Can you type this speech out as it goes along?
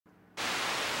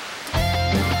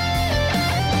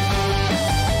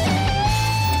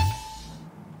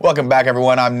Welcome back,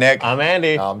 everyone. I'm Nick. I'm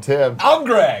Andy. I'm Tim. I'm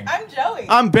Greg. I'm Joey.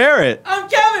 I'm Barrett. I'm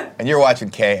Kevin. And you're watching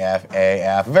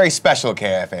KFAF, a very special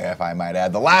KFAF, I might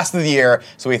add. The last of the year,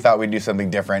 so we thought we'd do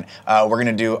something different. We're going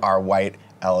to do our white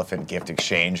elephant gift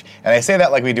exchange. And I say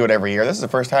that like we do it every year. This is the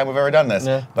first time we've ever done this.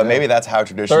 Yeah. But maybe that's how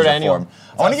traditions Third are annual. formed.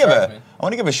 I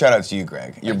want to give a shout out to you,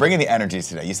 Greg. You're bringing the energy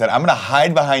today. You said, I'm going to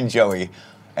hide behind Joey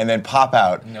and then pop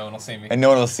out. No one will see me. And no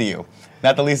one will see you.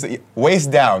 Not the least,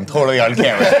 waist down, totally on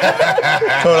camera.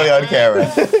 Totally on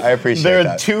camera. I appreciate that.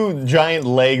 There are two giant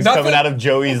legs coming out of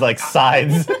Joey's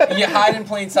sides. You hide in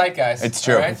plain sight, guys. It's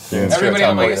true. Right? Yeah, it's Everybody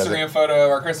true. on my Instagram photo of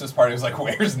our Christmas party was like,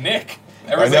 "Where's Nick?"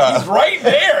 Everyone's like, "He's right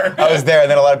there." I was there, and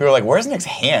then a lot of people were like, "Where's Nick's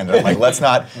hand?" I'm like, "Let's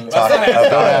not talk about that."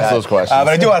 Don't ask those questions. But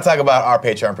I do want to talk about our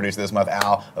Patreon producer this month,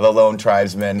 Al, the Lone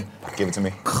Tribesman. Give it to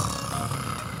me.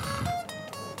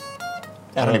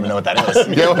 I don't even know what that is.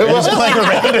 Yeah, it was like a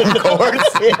random chords.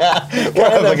 Yeah.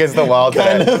 Kind of against the wall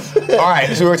today. All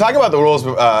right, so we were talking about the rules,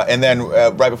 and then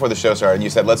right before the show started, you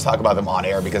said, let's talk about them on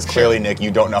air, because clearly, Nick,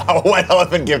 you don't know how a white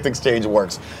elephant gift exchange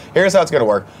works. Here's how it's going to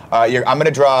work. I'm going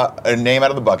to draw a name out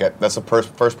of the bucket. That's the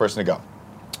first person to go.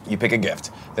 You pick a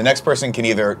gift. The next person can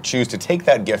either choose to take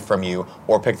that gift from you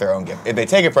or pick their own gift. If they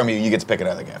take it from you, you get to pick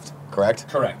another gift. Correct?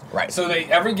 Correct. Right. So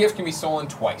every gift can be stolen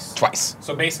twice. Twice.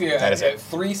 So basically, That is it.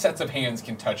 3 sets of hands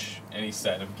can touch any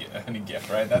set of any gift,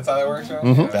 right? That's how that works, right?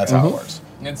 Mm-hmm. That's how it works.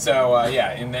 And so,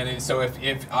 and then so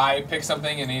if I pick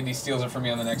something and Andy steals it from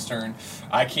me on the next turn,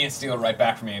 I can't steal it right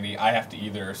back from Andy. I have to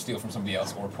either steal from somebody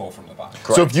else or pull from the bottom.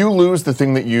 Correct. So if you lose the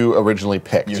thing that you originally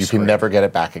picked, You're you screwed. can never get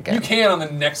it back again. You can on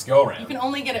the next go-round. You can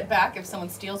only get it back if someone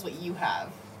steals what you have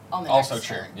on the Also next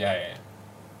true. turn. Yeah.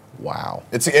 Wow.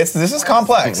 This is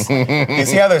complex. You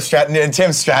see how there's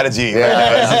Tim's strategy.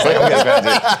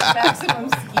 Maximum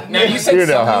scheme. Now you said You know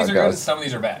some how of these it are good and goes. some of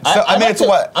these are bad. So, I mean, it's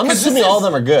what? I'm assuming all of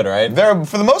them are good, right? They're,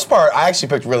 for the most part, I actually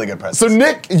picked really good presents. So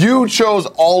Nick, you chose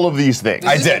all of these things.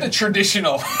 I This did. isn't the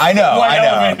traditional. I know, white I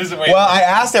elephant know. is a way- Well, I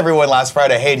asked everyone last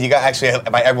Friday, hey, do you guys actually,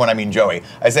 by everyone I mean Joey,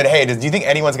 I said, hey, do you think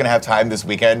anyone's going to have time this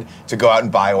weekend to go out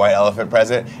and buy a white elephant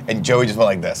present? And Joey just went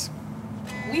like this.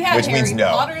 We have Which Harry means no.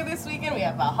 Potter this weekend. We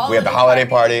have the holiday. We have the holiday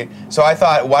party. So I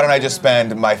thought, why don't I just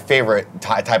spend my favorite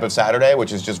type of Saturday,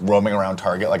 which is just roaming around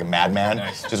Target like a madman,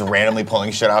 Nice. just randomly pulling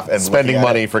shit off and Spending looking at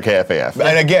money it. for KFAF.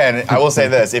 And again, I will say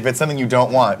this: if it's something you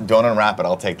don't want, don't unwrap it.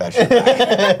 I'll take that shit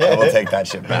back. I will take that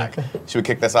shit back. Should we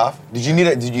kick this off? Do you need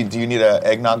a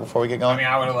eggnog before we get going? I mean,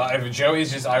 I would have. If Joey's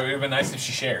just, it would have been nice if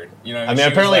she shared. You know. I mean, she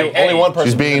was apparently like, only hey, one person.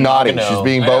 She's being is naughty. gonna She's know.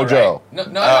 being I know, Bojo.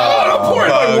 right? No, I'm pouring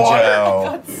my water.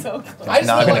 Bojo. That's so close. I just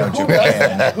Not feel gonna like know who Japan.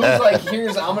 does that? Who's like,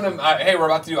 hey, we're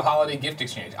about to do a holiday gift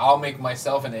exchange. I'll make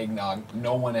myself an eggnog.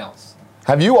 No one else.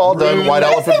 Have you all done white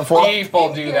elephant before?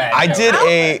 People do that.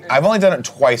 I've only done it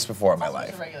twice before in my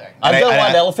life. Regular. I've And done I-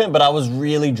 white elephant, but I was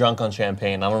really drunk on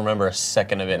champagne. I don't remember a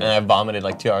second of it, and I vomited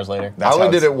 2 hours later. I That's only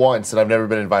how did it's- it once, and I've never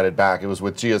been invited back. It was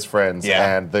with Gia's friends,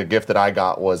 Yeah. and the gift that I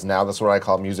got was now that's what I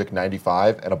call Music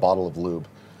 95 and a bottle of lube.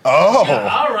 Oh.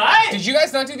 All right. Did you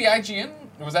guys not do the IGN?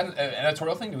 Was that an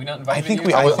editorial thing? Did we not invite I think you?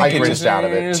 we- I think I it cringed just- out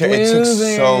of it. It took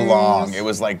so long. It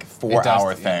was like It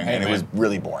 4-hour does. thing, Hey, and it man. was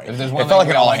really boring. If there's It one felt thing like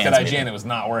we an all all liked at hands IGN, meeting. it was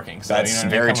not working. So, That's you know what I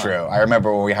mean? very Come true. on. I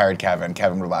remember when we hired Kevin.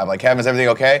 Kevin would, I'm like, Kevin, is everything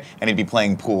okay? And he'd be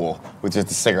playing pool with just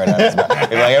a cigarette out of his mouth. He'd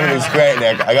be like, everything's great,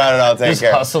 Nick. I got it all taken Just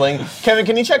care of. hustling. Kevin,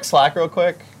 can you check Slack real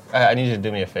quick? I need you to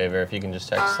do me a favor. If you can just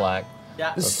check Slack.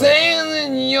 Yeah. Sand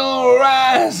in your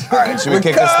eyes. All right, should we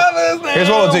kick this? Here's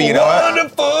what we'll do. You know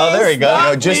what? Oh, there we go. You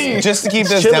know, just to keep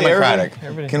this Chili, democratic,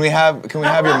 everybody. can we have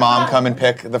your mom come and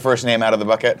pick the first name out of the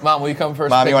bucket? Mom, will you come first?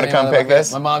 Mom, you Pick wanna the come name out of pick the bucket?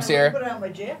 this? My mom's here. Put out my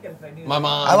jacket if I do. My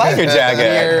mom. I like your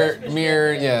jacket.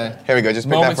 Mirror, yeah. Here we go. Just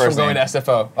pick Moments that first from going name. to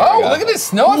SFO. Oh, go. look at this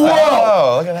snow effect.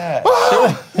 Whoa! Look at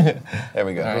that. There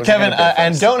we go. right. Who's Kevin, gonna pick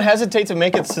and first? don't hesitate to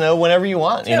make it snow whenever you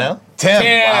want, you know? Tim. Wow,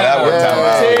 that worked out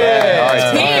well. Tim. Okay, all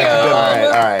right, Tim. Tim.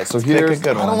 All right. So here's.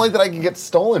 good I one. don't like that I can get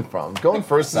stolen from. Going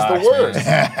first is Sucks, the worst.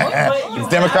 It's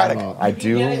democratic. I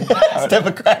do. It's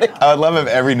democratic. I would love if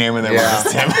every name in there was Yeah.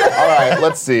 just Tim. All right.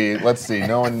 Let's see.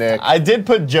 No and Nick. I did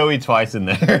put Joey twice in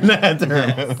there. I had to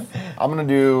remove. I'm gonna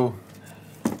do.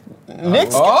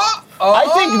 Nick's. I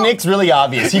think Nick's really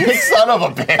obvious. He picked son of a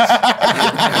bitch.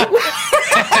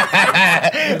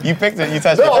 You picked it. You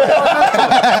touched it.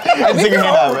 I think Stick your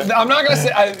there hand are, out. I'm not gonna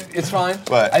say it's fine.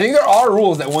 What? I think there are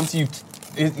rules that once you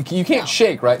can't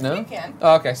shake, right? No. You can.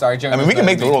 Oh, okay, sorry, Joey. I mean, we can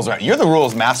make the rules right. You're the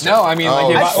rules master. No, I mean, Oh,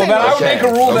 like, if I well, then I would okay. make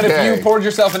a rule that if Okay. you poured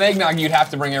yourself an eggnog, you'd have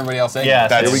to bring everybody else eggnog. Yes.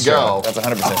 That's Here we true. go. That's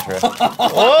 100% true.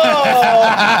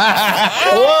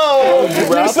 Whoa!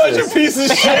 You're such a piece of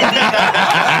shit.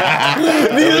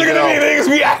 These are gonna be things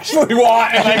we actually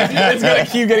want, and like, it's gonna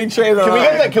keep getting traded around. Can we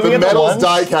get that? Can we The get the Metals ones?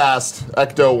 Diecast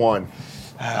Ecto 1.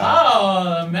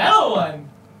 Oh, the metal one.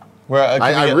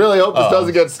 I really hope this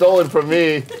doesn't get stolen from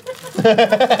me.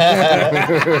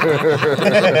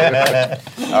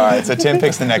 All right, so Tim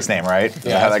picks the next name, right? Is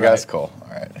that how that goes? Cool. All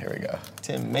right, here we go.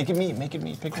 Tim, make it me,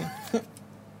 pick me.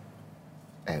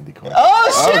 Andy Cohen.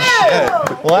 Oh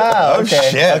shit! Wow. Oh, okay.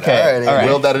 shit. Okay. All right, All right.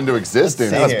 Willed that into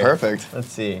existence. Let's That was see here. perfect. Let's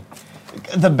see.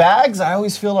 The bags I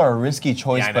always feel are a risky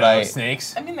choice, Yeah, I but know,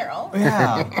 snakes. I mean, they're all.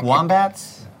 yeah,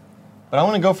 wombats. But I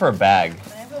want to go for a bag.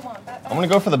 I have a wombat. I'm gonna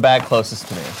go for the bag closest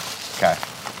to me. Okay.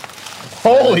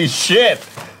 Holy shit!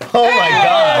 Oh my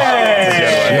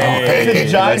god! It's a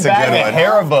giant That's a bag good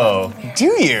of Haribo. Do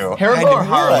you? Haribo I or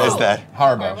didn't realize Haribo? that.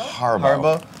 Haribo.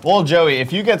 Haribo. Well, Joey,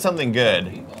 if you get something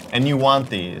good and you want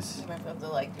these, You might have to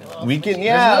like do a little. we can. switchy.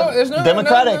 Yeah, There's no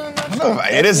democratic.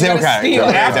 It is You gotta democratic. steal.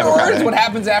 Very Afterwards, democratic. what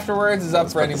happens afterwards is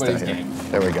up for Put this anybody's down here.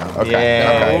 game. There we go. Okay. Yeah.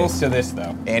 There are Okay. rules to this,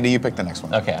 though. Andy, you pick the next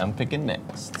one. Okay, I'm picking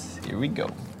next. Here we go.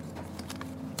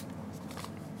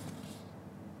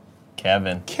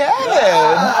 Kevin. Kevin!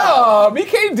 Oh,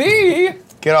 BKD!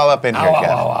 Get all up in here,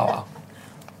 Kevin.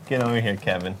 Get over here,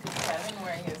 Kevin. Kevin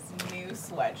wearing his new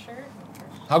sweatshirt.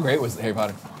 How great was Harry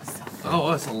Potter?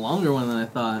 Oh, it's a longer one than I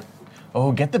thought.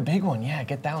 Oh, get the big one. Yeah,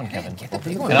 get that one, Kevin. Get the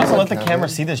big one. And also let the camera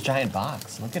see this giant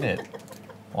box. Look at it.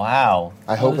 Wow.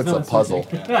 I hope there's it's no a puzzle.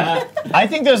 I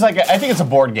think there's like I think it's a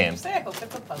board game. Say, I hope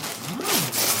it's a puzzle.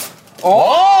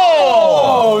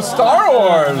 Oh, Star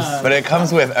Wars! But it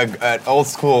comes with an old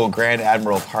school Grand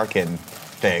Admiral Tarkin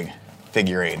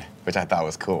figurine, which I thought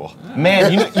was cool.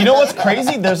 Man, you know what's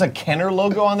crazy? There's a Kenner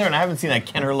logo on there, and I haven't seen that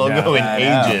Kenner logo in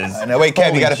ages. I know. Wait,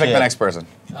 Kev, you got to pick shit. the next person.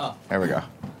 Oh. There we go.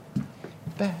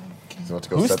 He's about to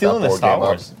go Who's set stealing that the board Star game up.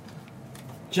 Wars?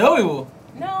 Joey will.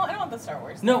 No, I don't want the Star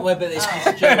Wars. No, wait, but it's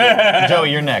just Joey.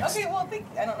 Joey, you're next. Okay, well,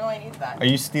 I don't know I need that. Are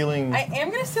you stealing? I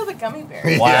am gonna steal the gummy bear.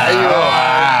 Wow. Yeah, you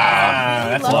are.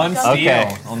 That's One steal.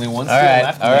 Okay. Only one steal All right,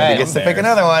 left. all right. He gets to pick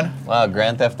another one. Wow,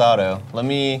 Grand Theft Auto. Let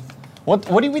me. What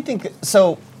do we think?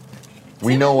 So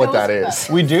We know what that is.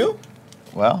 we do?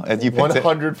 Well, you picked it.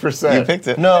 100%. You picked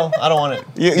it. No, I don't want it.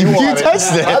 You want it.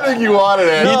 touched it. I think you wanted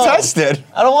it. You touched it.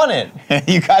 I don't want it.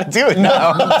 You got to do it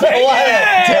now. I don't want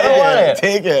it. I don't want it.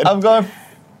 Take it. I'm going.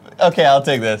 Okay, I'll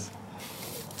take this.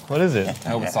 What is it? I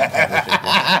hope it's salt and pepper.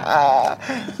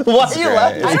 Why are you great.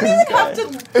 laughing? I don't even have to.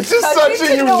 It's just touch such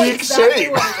it a to know unique exactly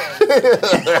shape. what it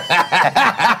is.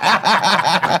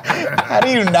 How do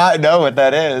you not know what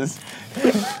that is?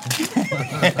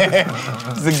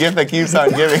 It's a gift that keeps on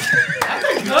giving.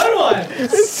 Good one.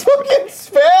 It's fucking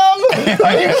spam.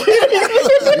 Are you kidding me?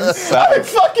 I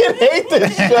fucking hate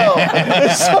this show.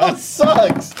 This show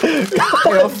sucks.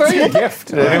 I'll throw you a gift.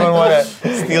 Did anyone want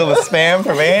to steal the spam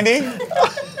from Andy?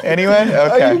 Anyone?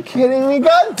 Are you Okay. kidding me?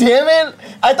 God damn it!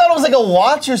 I thought it was like a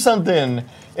watch or something.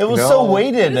 It was so No.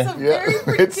 weighted. It's a very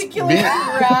It's particular meat.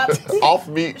 wrap. Off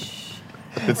meat.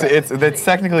 It's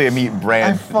technically a meat I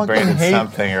brand, fucking branded hate.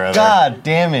 something or other. God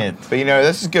damn it! But you know,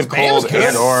 this is good Spam cold is good.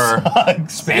 and or.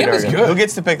 Spam is good. Who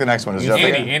gets to pick the next one? Is it Andy. Joe?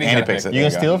 Andy's Andy gotta picks pick. it. You There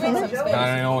gonna steal it from Make me? some spam.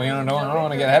 I don't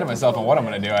want to get ahead of myself on what I'm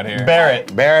going to do out here.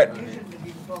 Barrett. Barrett.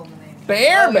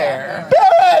 Bear. Barrett.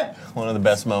 One of the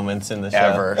best moments in the show.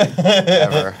 Ever.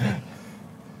 Ever.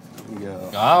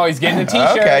 Oh, he's getting a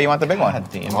t-shirt. Okay, you want the big one? God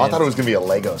damn Oh, I thought it it. was going to be a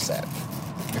Lego set.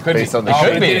 It could based be. on the Oh,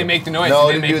 shape. it didn't make the noise. No,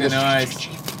 it it didn't didn't make do the the noise.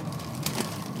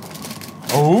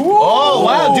 Oh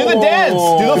wow! Do the dance.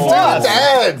 Do the floss.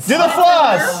 Dads! Do the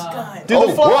floss. God. Do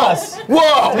the floss.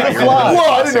 Whoa! Do the floss.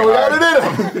 Whoa, I didn't know we had it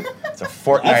in him. It's a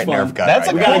Fortnite That's fun. Nerf gun. That's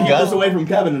right a there. cool Keep this gun. away from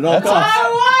Kevin at all That's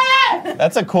costs.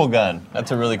 That's a cool gun.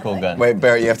 That's a really cool gun. Wait,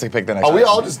 Barrett, you have to pick the next Are one. we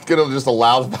all just going to just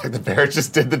allow the fact that Barrett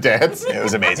just did the dance? It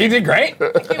was He amazing. did great.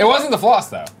 It wasn't the floss,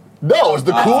 though. No, it was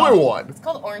the cooler one. It's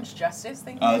called Orange Justice.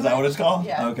 Thank you. Oh, is that what it's called?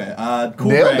 Yeah. Okay. Cool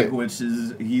Nailed Greg, it. which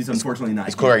is he's unfortunately not.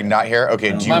 Is Cool Greg not here?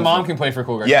 Okay, do you... My mom can play for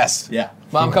Cool Greg. Yes. Yeah.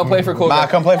 Mom, come play for Cool Ma, Greg.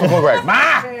 come play for Cool Greg.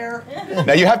 Ma! Fair.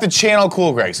 Now you have to channel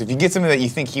Cool Greg. So if you get something that you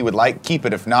think he would like, keep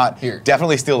it. If not, Here.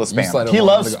 definitely steal the You slide spam. over He on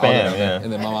loves the- on the- Spam, yeah.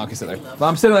 And then my mom can sit there.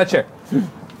 Mom, sit on that chair.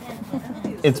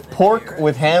 It's pork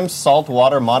with ham, salt,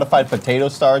 water, modified potato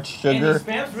starch, sugar.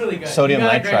 Spam's really good. Sodium You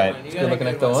got a great nitrite. one. You Good got a looking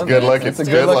great Ecto one. 1. Good looking. It's a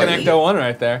Good good looking looking. Ecto 1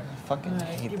 right there. Fucking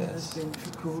hate this.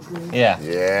 Yeah. Yeah.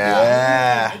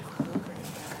 Yeah.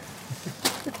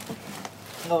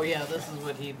 Oh yeah, this is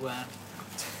what he'd want.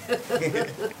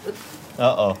 Uh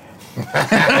oh.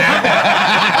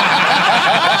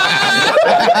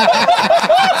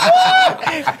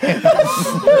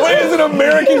 What is an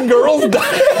American Girl's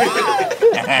Diner?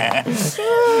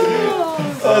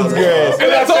 That's great.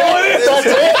 And that's all it is.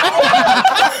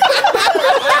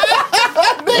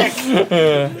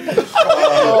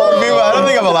 I don't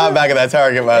think I'm allowed back at that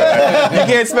Target, by the way. You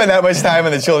can't spend that much time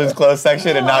in the children's clothes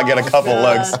section and not get a couple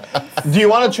looks. Do you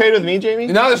want to trade with me, Jamie?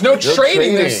 No, there's no trading.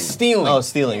 trading. There's stealing. Oh,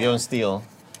 stealing. You don't steal.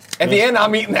 At the end,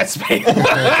 I'm eating that spam.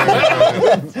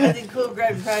 I think Cool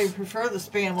Greg would probably prefer the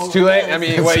spam over Too late. this. I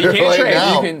mean, well, you It's too can't late trade.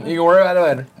 now. You can worry about it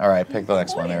later. All right, pick the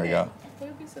next one. There we go. Why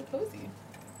would it be so cozy?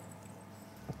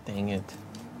 Dang it.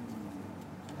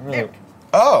 Pick.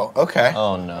 Oh, okay.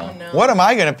 Oh no. Oh no. What am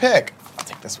I gonna pick? I'll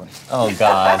take this one. Oh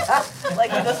God. Like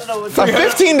he doesn't know what's A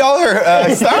 $15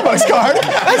 Starbucks card?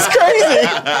 That's crazy.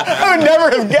 I would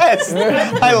never have guessed.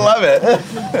 I love it.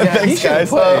 Thanks, guys.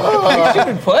 You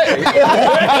should play.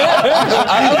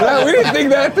 We didn't think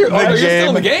that through. Oh, you're still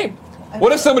in the game.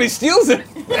 What if somebody steals it?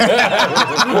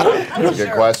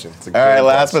 Good question. It's a All right, good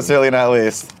last but question. certainly not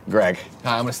least, Greg.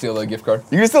 I'm gonna steal the gift card.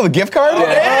 You gonna steal the gift card?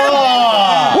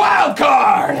 Wild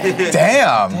card.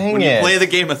 Damn. Dang When you it. play the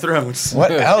Game of Thrones.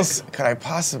 What else could I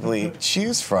possibly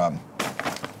choose from? Damn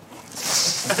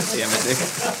it, Nick.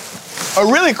 A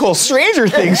really cool Stranger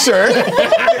Things shirt.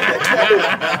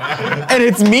 And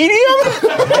it's medium?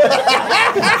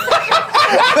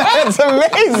 That's You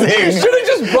amazing. should have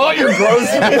just brought your groceries.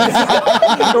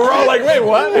 We're all like, wait,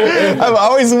 what? I've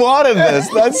always wanted this.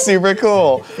 That's super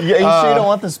cool. You sure you don't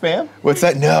want the spam? What's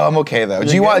that? No, I'm okay though.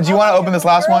 Do you want to open this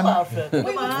last one? outfit.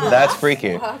 Come on. That's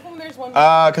freaky. How come there's one?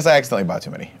 Because I accidentally bought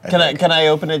too many. Can I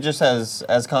open it just as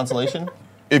consolation?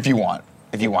 If you want.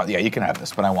 If you want, yeah, you can have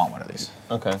this, but I want one of these.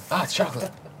 Okay. Ah, it's chocolate.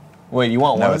 Wait, you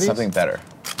want one No, of it's these? something better.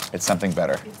 It's something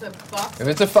better. It's a box. If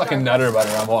it's a fucking Nutter Butter,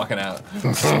 I'm walking out.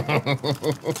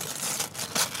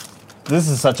 This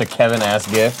is such a Kevin ass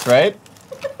gift, right?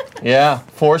 Yeah.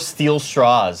 4 steel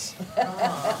straws.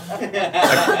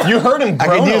 You heard him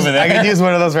groan over there. I could use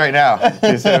one of those right now.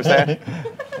 You see what I'm saying?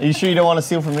 Are you sure you don't want to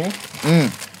steal from me?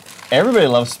 Everybody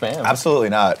loves spam. Absolutely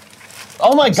not.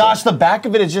 Oh my gosh, the back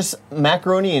of it is just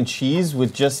macaroni and cheese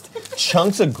with just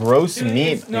chunks of gross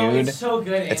meat, dude. It's so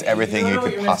good. It's everything you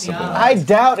could possibly want. I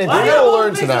doubt it's. We're gonna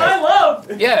learn tonight. I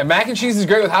love. Yeah, mac and cheese is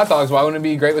great with hot dogs. Why wouldn't it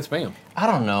be great with spam? I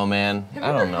don't know, man. Have I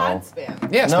you don't ever had know.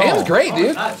 spam? Yeah, No. spam's great,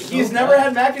 dude. He's never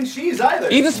had mac and cheese either.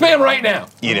 Eat the spam right now.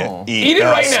 Eat it. Oh. Eat it the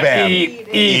right now. spam.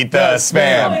 Eat the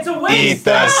spam. It's a waste. Eat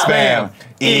the spam.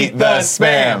 Eat the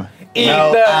spam. Eat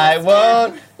No, the I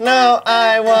won't. No,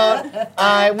 I won't.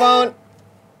 I won't.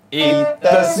 eat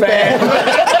the spam.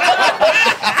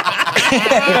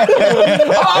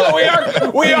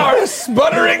 Oh, we are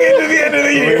sputtering into the end of the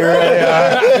We year. really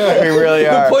are. We really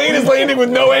The are. plane is landing with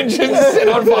no engines and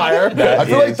on fire. I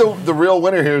feel like the real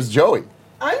winner here is Joey.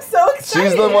 I'm so excited.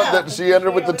 She's the one that she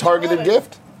entered with the targeted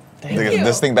gift. Look at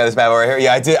this thing, this bad boy right here.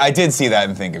 Yeah, I did see that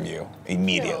and think of you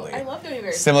immediately. I love doing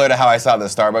very Similar to how I saw the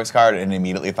Starbucks card and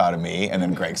immediately thought of me, and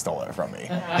then Greg stole it from me.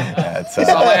 Yeah, it's,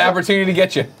 Saw my opportunity to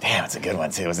get you. damn, it's a good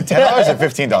one too. Was it $10 or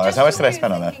 $15? How much did I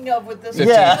spend on that? Thinking of with this 15.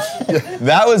 Yeah.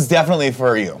 That was definitely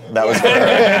for you. That was for her.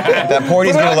 That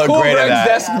Porty's gonna look Cool great at Greg's that.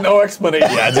 desk, no explanation.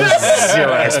 Yeah, just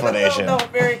zero explanation. No,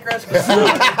 Merry Christmas.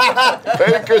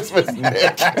 Merry Christmas,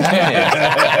 Nick.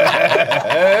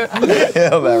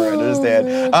 He'll never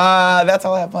understand. That's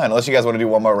all I have planned. Unless you guys want to do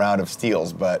one more round of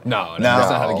steals, but No, that's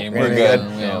not how the game we're works. good.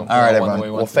 Yeah, All right, one the way everyone. we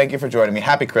Well, want. thank you for joining me.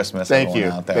 Happy Christmas, Thank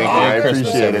everyone you. out there. Thank you. Merry I Christmas,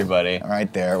 appreciate it. everybody. All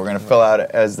right, there. We're gonna fill out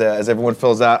as everyone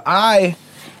fills out.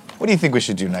 What do you think we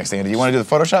should do next, Andy? Do you want to do the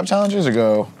Photoshop challenges or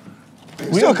go?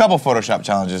 We do a couple Photoshop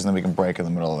challenges and then we can break in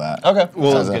the middle of that. Okay.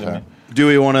 Well, Sounds good to me. Do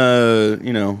we want to,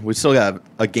 we still got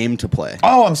a game to play.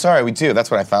 Oh, I'm sorry. We do. That's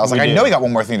what I thought. I was like, I do. know we got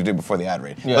one more thing to do before the ad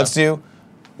read. Yeah. Let's do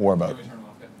Warboat.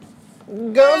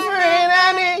 Go for it,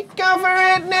 Andy. Go for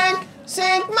it, Nick.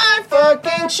 Sink my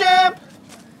fucking ship.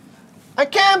 I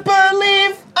can't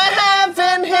believe I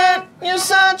haven't hit. You're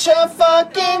such a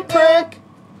fucking prick.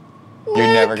 You're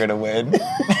never gonna win.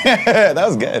 That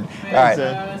was good. All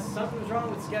right. Something's wrong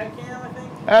with Skycam, I think.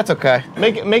 That's okay.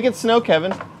 Make it snow,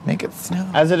 Kevin, Make it snow.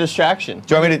 as a distraction.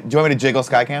 Do you want me to jiggle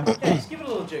Skycam? Just give it a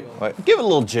little jiggle. What? Give it a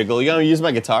little jiggle. You gonna use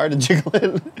my guitar to jiggle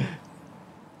it?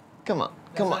 Come on,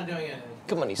 That's come not on, doing anything.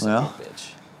 come on, you son Well. of a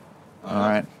bitch. All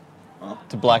right.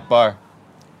 It's a black bar.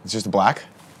 It's just a black.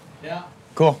 Yeah.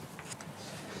 Cool.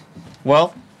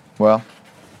 Well, Well,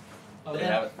 Oh,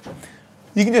 yeah.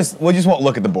 we just won't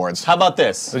look at the boards. how about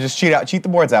this? So just cheat the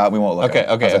boards out. We won't look. Okay, at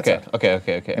them. okay, How's that okay, sound?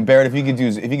 okay. And Barrett, if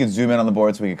you could zoom in on the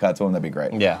board so we could cut to them, that'd be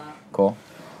great. Yeah. Cool.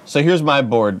 So here's my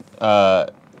board,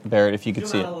 Barrett, if you could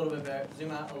see Zoom it. out a little bit, Barrett.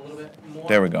 Zoom out a little bit more.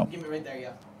 There we go. Give me right there,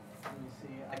 yeah. Let me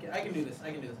see. I can do this.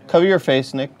 I can do this. Cover your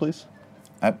face, Nick, please.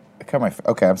 I cover my.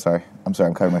 Okay, I'm sorry. I'm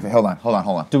covering my face. Hold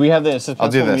on. Do we have the suspenseful I'll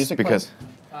do this music because.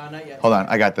 Not yet. Hold on,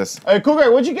 I got this. Hey, cool guy,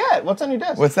 what'd you get? What's on your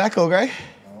desk? What's that, cool, Greg? I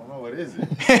don't know. What is it?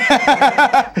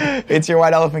 It's your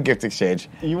white elephant gift exchange.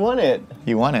 You won it.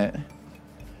 You want it.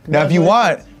 Now, if you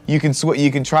want, you can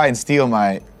try and steal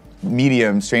my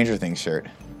medium Stranger Things shirt.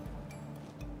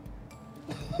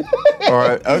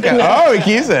 Or okay. Oh, he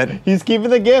keeps it. He's keeping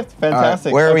the gift.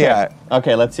 Fantastic. where are we Okay. at?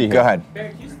 Okay, let's see here. Go ahead. Barry,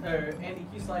 Andy, can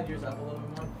you slide yours up a little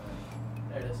bit more?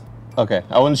 There it is. Okay,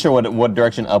 I wasn't sure what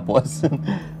direction up was.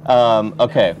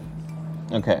 Okay.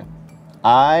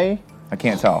 I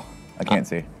can't tell. I can't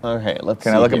see. Okay, let's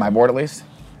Can see I look here. at my board at least?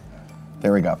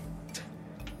 There we go.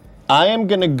 I am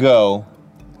gonna go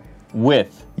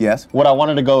with Yes. what I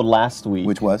wanted to go last week.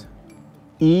 Which was?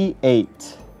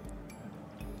 E8.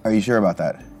 Are you sure about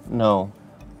that? No.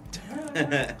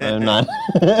 I'm not.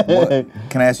 What?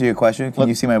 Can I ask you a question? Can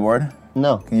you see my board?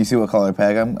 No. Can you see what color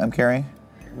peg I'm carrying?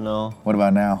 No. What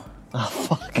about now? Oh,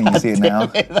 fuck. Can you see it now?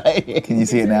 Can you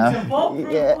see it now?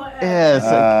 Yes.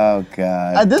 Oh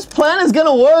God. This plan is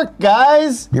gonna work,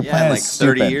 guys. Your Yeah, plan in like is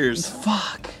 30 stupid. years.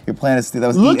 Fuck. Your plan is that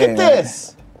was Look EA, at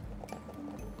this.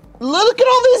 Look at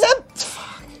all these. Right?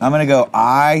 I'm gonna go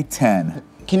I-10.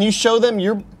 Can you show them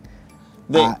your?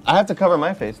 I have to cover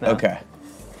my face now. Okay.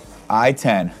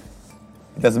 I-10.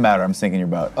 It doesn't matter. I'm sinking your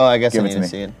boat. Oh, I guess Give I it need to to me.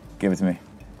 see it. Give it to me.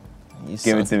 You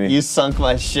Give it to me. You sunk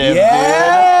my ship.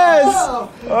 Yes!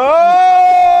 Oh!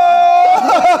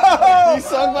 You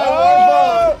sunk my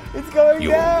warboat. It's going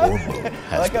Your down. warboat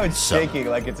I like how has it's been sunk. shaking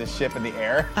like it's a ship in the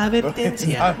air.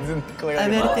 Advertencia. Clearly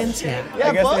Advertencia. Yeah,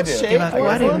 I guess boats they do. shake.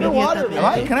 Evacuar We're underwater,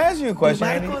 inmediatamente. Can I ask you a El question,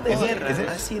 Andy? barco de Is guerra it,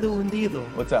 ha sido hundido.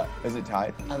 what's up? Is it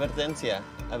tied? Advertencia.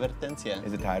 Advertencia.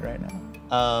 Is it tied right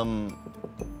now?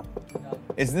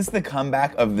 Is this the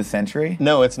comeback of the century?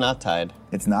 No, it's not tied.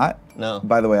 It's not? No.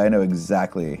 By the way, I know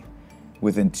exactly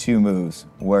within 2 moves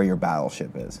where your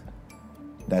battleship is.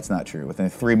 That's not true. Within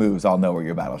 3 moves, I'll know where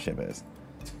your battleship is.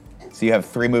 So you have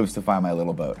 3 moves to find my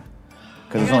little boat.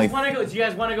 Because Do there's you only. guys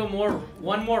want to go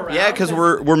one more round? Yeah, 'cause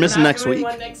we're missing next week.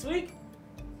 One next week.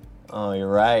 Oh, you're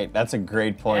right. That's a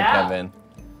great point, Yeah. Kevin.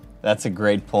 That's a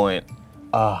great point.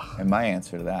 And my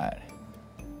answer to that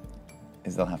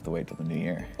is they'll have to wait till the new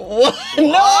year. What?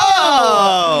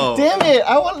 No! Damn it!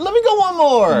 Let me go one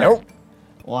more. Nope.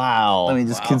 Wow. Let me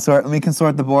just consort. Let me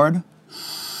consort the board.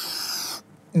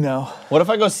 No. What if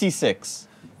I go C6?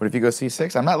 What if you go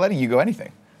C6? I'm not letting you go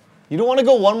anything. You don't want to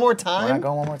go one more We're time? not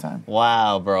going one more time.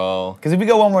 Wow, bro. Because if we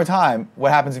go one more time,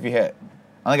 what happens if you hit?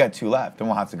 I only got 2 left, then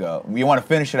we'll have to go. You want to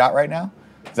finish it out right now?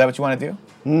 Is that what you want to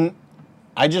do?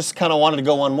 I just kind of wanted to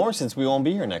go one more since we won't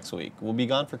be here next week. We'll be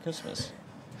gone for Christmas.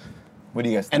 What do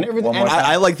you guys And think? everything- One more and time?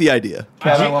 I like the idea.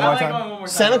 Kevin, one I more like time? going one more time.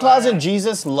 Santa Claus and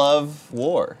Jesus love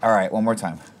war. All right, one more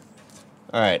time.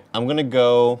 All right, I'm gonna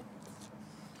go.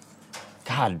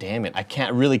 God damn it! I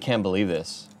really can't believe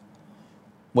this.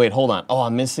 Wait, hold on. Oh,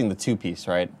 I'm missing the 2-piece,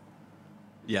 right?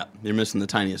 Yeah, you're missing the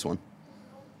tiniest one.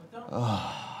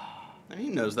 He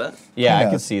knows that. Yeah, He I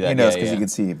knows. can see that. He knows yeah, because yeah. you can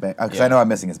see. Because Yeah. I know I'm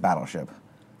missing his battleship.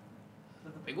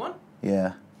 The big one.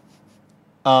 Yeah.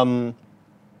 I'm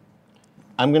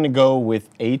gonna go with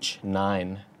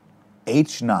H9.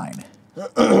 H9. No,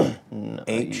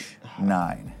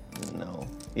 H9. no.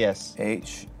 Yes.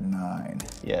 H9.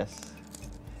 Yes.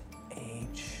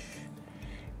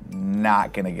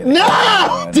 Not gonna get a hit on No! that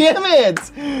one. Damn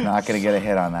it! Not gonna get a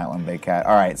hit on that one, Big Cat.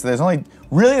 All right, so there's only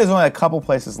a couple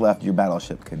places left your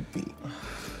battleship could be.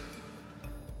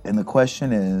 And the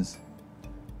question is,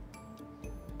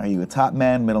 are you a top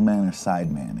man, middle man, or side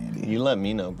man, Andy? You let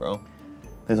me know, bro.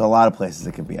 There's a lot of places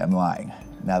it could be. I'm lying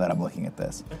now that I'm looking at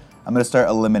this. I'm gonna start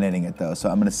eliminating it though. So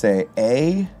I'm gonna say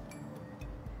A6.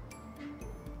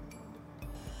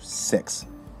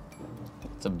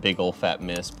 It's a big old fat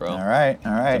miss, bro. All right,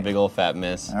 all It's right. a big old fat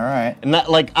miss. All right. And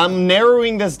that, like, I'm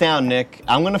narrowing this down, Nick.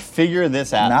 I'm gonna figure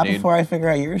this out, Not dude. before I figure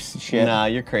out your shit. Nah,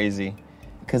 you're crazy.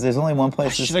 Because there's only one I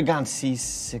place. should have gone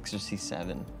C6 or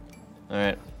C7. All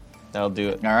right, that'll do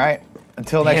it. All right.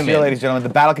 Until next Damn year, it. ladies and gentlemen, the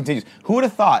battle continues. Who would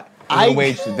have thought it would have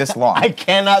waged this long? I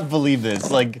cannot believe this.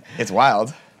 Like, It's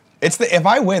wild. If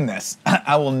I win this,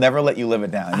 I will never let you live it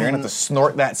down. You're gonna have to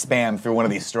snort that spam through one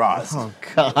of these straws. oh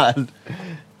God.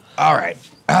 All right.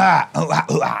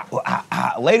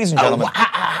 Ladies and gentlemen,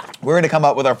 we're going to come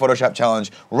up with our Photoshop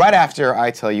challenge right after I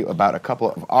tell you about a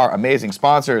couple of our amazing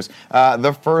sponsors.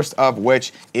 The first of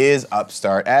which is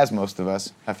Upstart. As most of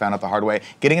us have found out the hard way,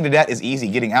 getting into debt is easy.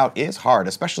 Getting out is hard,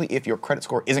 especially if your credit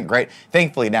score isn't great.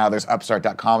 Thankfully, now there's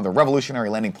Upstart.com, the revolutionary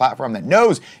lending platform that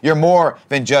knows you're more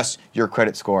than just your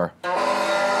credit score.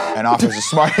 and offers a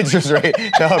smart interest rate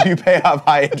to help you pay off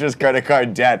high-interest credit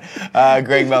card debt.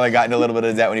 Greg Miller got into a little bit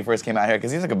of debt when he first came out here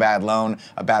because he's like a bad loan,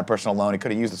 a bad personal loan. He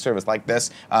could have used a service like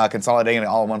this, consolidating it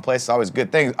all in one place. It's always a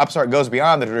good thing. Upstart goes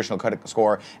beyond the traditional credit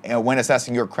score, and when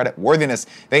assessing your credit worthiness,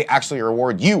 they actually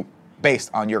reward you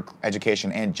based on your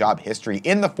education and job history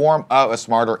in the form of a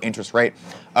smarter interest rate.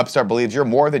 Upstart believes you're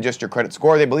more than just your credit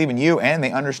score. They believe in you, and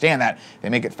they understand that. They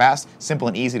make it fast, simple,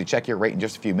 and easy to check your rate in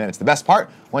just a few minutes. The best part,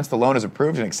 once the loan is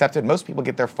approved and accepted, most people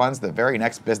get their funds the very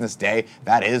next business day.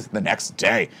 That is the next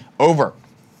day. Over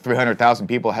 300,000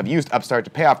 people have used Upstart to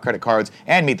pay off credit cards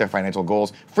and meet their financial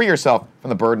goals. Free yourself from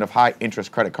the burden of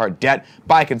high-interest credit card debt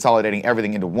by consolidating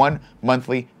everything into one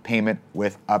monthly payment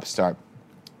with Upstart.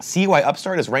 See why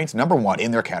Upstart is ranked #1 in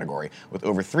their category with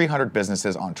over 300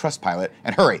 businesses on Trustpilot,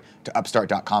 and hurry to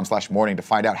upstart.com/morning to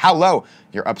find out how low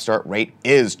your Upstart rate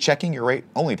is. Checking your rate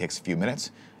only takes a few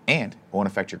minutes and won't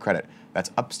affect your credit.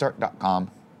 That's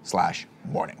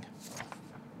upstart.com/morning.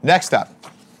 Next up,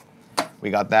 we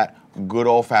got that good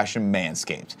old-fashioned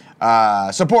Manscaped.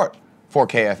 Support for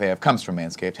KFAF comes from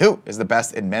Manscaped, who is the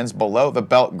best in men's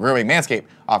below-the-belt grooming. Manscaped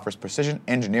offers precision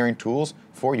engineering tools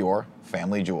for your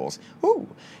family jewels. Woo!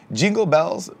 Jingle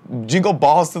balls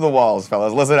to the walls,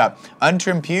 fellas. Listen up.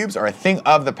 Untrimmed pubes are a thing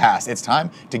of the past. It's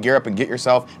time to gear up and get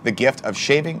yourself the gift of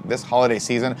shaving this holiday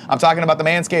season. I'm talking about the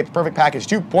Manscaped Perfect Package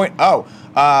 2.0.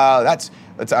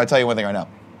 I'll tell you one thing right now.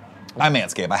 I'm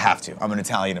Manscaped. I have to. I'm an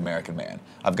Italian-American man.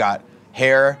 I've got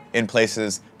hair in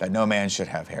places that no man should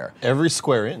have hair. Every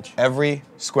square inch. Every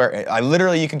square inch.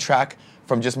 You can track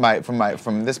from this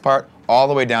part all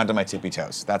the way down to my tippy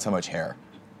toes. That's how much hair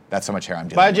I'm dealing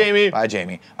with. Bye, Jamie. Bye,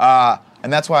 Jamie.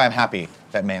 And that's why I'm happy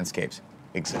that Manscaped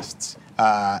exists.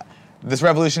 This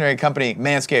revolutionary company,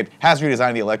 Manscaped, has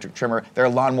redesigned the electric trimmer. Their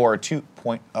Lawnmower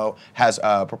 2.0 has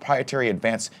proprietary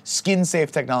advanced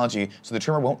skin-safe technology, so the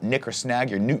trimmer won't nick or snag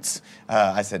your newts.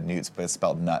 I said newts, but it's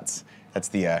spelled nuts. That's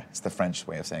it's the French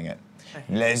way of saying it.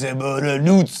 Les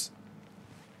newts.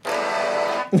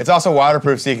 It's also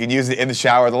waterproof, so you can use it in the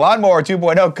shower. The Lawnmower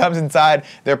 2.0 comes inside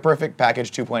their Perfect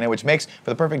Package 2.0, which makes for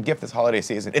the perfect gift this holiday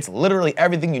season. It's literally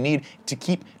everything you need to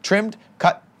keep trimmed,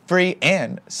 cut free,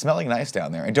 and smelling nice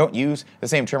down there. And don't use the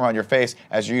same trimmer on your face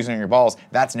as you're using on your balls.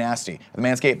 That's nasty. The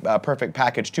Manscaped Perfect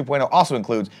Package 2.0 also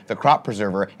includes the Crop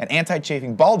Preserver, an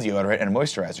anti-chafing ball deodorant, and a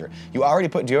moisturizer. You already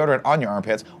put deodorant on your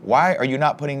armpits. Why are you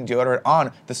not putting deodorant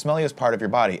on the smelliest part of your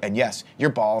body? And yes, your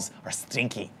balls are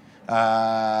stinky.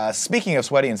 Speaking of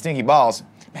sweaty and stinky balls,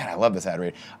 man, I love this ad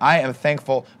read. I am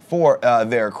thankful for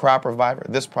their Crop Reviver.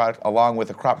 This product, along with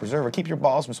the Crop Preserver, keep your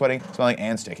balls from sweating, smelling,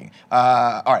 and stinking.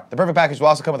 All right, the Perfect Package will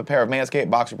also come with a pair of Manscaped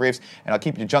boxer briefs, and I'll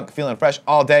keep your junk feeling fresh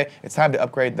all day. It's time to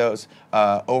upgrade those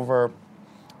overused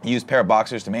pair of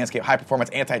boxers to Manscaped high-performance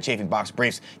anti-chafing boxer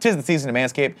briefs. 'Tis the season to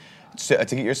Manscaped to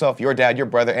get yourself, your dad, your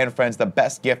brother, and friends the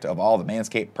best gift of all, the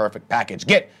Manscaped Perfect Package.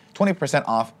 Get 20%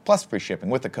 off plus free shipping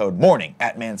with the code MORNING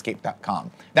at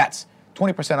manscaped.com. That's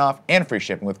 20% off and free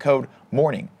shipping with code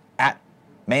MORNING at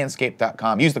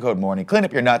manscaped.com. Use the code MORNING, clean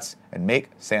up your nuts, and make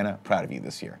Santa proud of you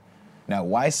this year. Now,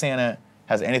 why Santa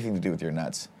has anything to do with your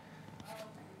nuts,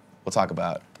 we'll talk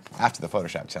about after the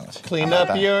Photoshop challenge. Clean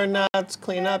up your nuts,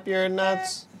 clean up your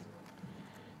nuts.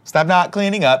 Stop not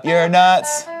cleaning up your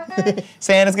nuts.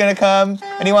 Santa's gonna come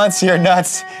and he wants your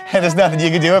nuts, and there's nothing you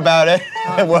can do about it.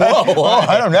 What? Whoa,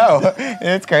 I don't know.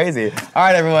 It's crazy. All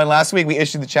right, everyone. Last week we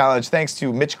issued the challenge thanks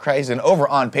to Mitch Kreisen over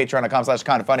on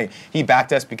patreon.com/kindafunny. He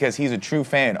backed us because he's a true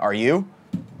fan. Are you?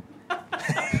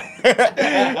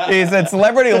 He said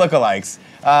celebrity lookalikes.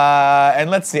 And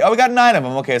let's see. Oh, we got 9 of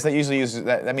them. Okay, so that usually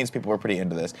that means people were pretty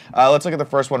into this. Let's look at the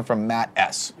first one from Matt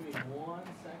S.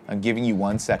 I'm giving you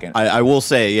 1 second. I will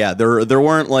say, yeah, there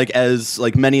weren't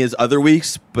like many as other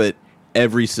weeks, but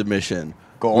every submission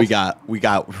Gold. we got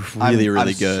really I'm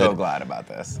good. so glad about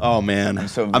this. Oh man, I'm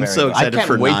so I'm so very glad. I excited can't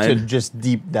for wait 9. to just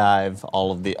deep dive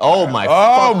all of the. Oh my!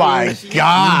 Oh my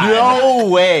God! No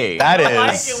way! That I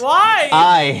like it. is. Why?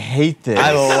 I hate this.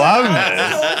 I love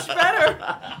this. so much better.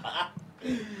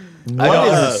 I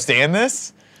don't understand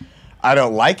this. I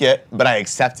don't like it, but I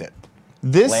accept it.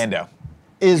 This Lando.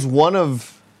 is one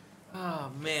of.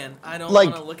 Oh man, I don't Like,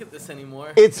 want to look at this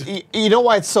anymore. It's you know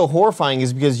why it's so horrifying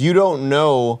is because you don't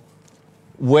know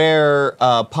where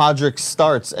Podrick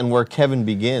starts and where Kevin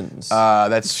begins.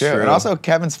 That's true. True. And also,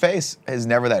 Kevin's face is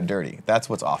never that dirty. That's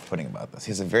what's off-putting about this.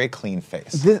 He has a very clean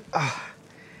face.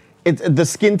 The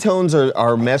skin tones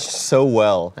are meshed so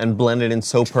well and blended in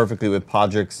so perfectly with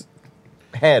Podrick's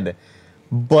head,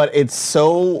 but it's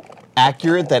so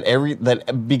accurate that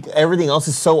everything else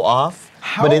is so off.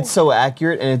 But it's so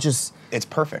accurate, and It's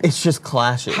perfect. It's just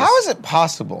clashes. How is it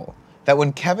possible that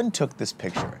when Kevin took this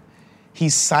picture,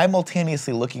 he's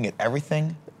simultaneously looking at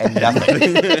everything and nothing.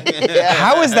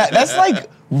 How is that? That's like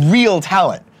real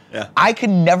talent. Yeah.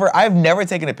 I've never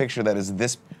taken a picture that is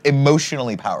this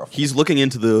emotionally powerful. He's looking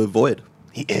into the void.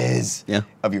 He is. Yeah.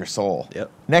 Of your soul.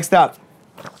 Yep. Next up,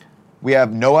 we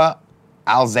have Noah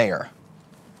Alzair.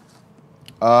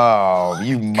 Oh,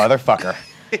 you motherfucker.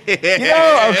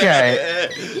 Okay.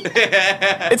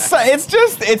 It's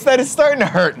that it's starting to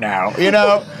hurt now,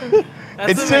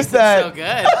 It's just that. So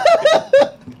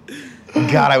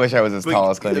good. God, I wish I was as tall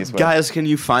as Clint Eastwood. Guys, can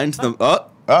you find the?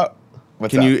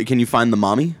 What's Can up? you find the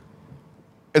mommy?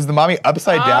 Is the mommy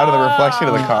upside down in the reflection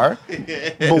of the car?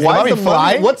 But why mommy is the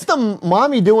flying? mommy? What's the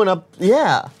mommy doing up?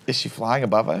 Yeah. Is she flying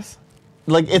above us?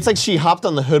 Like, it's like she hopped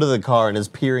on the hood of the car and is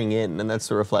peering in, and that's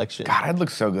the reflection. God, I'd look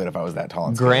so good if I was that tall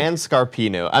and skinny. Gran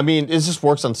Scarpino. I mean, it just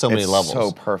works on so many It's levels.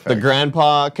 so perfect. The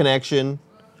grandpa connection.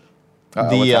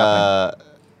 What's happening?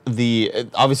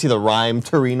 Obviously the rhyme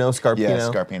Torino Scarpino. Yeah,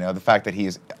 Scarpino. The fact that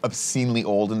he's obscenely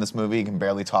old in this movie, he can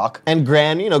barely talk. And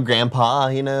grandpa,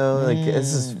 like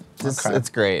it's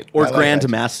great. Or I like Grand that.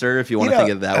 Master, if you want to think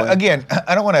of it that way. Again,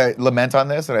 I don't want to lament on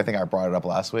this, and I think I brought it up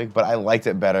last week, but I liked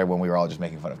it better when we were all just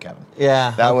making fun of Kevin. Yeah.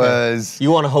 That okay. was...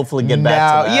 You want to hopefully get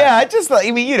back to that.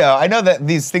 Yeah, I know that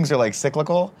these things are like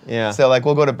cyclical. Yeah. So like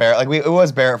we'll go to Barrett. Like it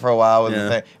was Barrett for a while with Yeah. the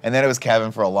thing, and then it was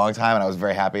Kevin for a long time, and I was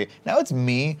very happy. Now it's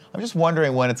me. I'm just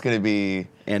wondering when it's going to be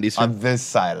Andy's on turn. this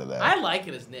side of that. I like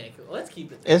it as Nick. Let's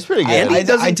keep it. It's pretty good. Andy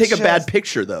doesn't I take a bad just-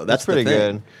 picture though. That's pretty the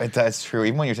thing. good. That's true.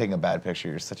 Even when you're taking a bad picture,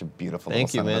 you're such a beautiful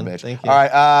Thank little you, son man. of a bitch. Thank you. All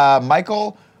right,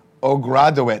 Michael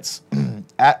Ogradowitz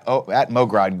at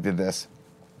Mograd did this.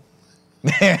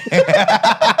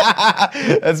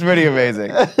 That's pretty amazing.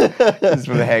 Just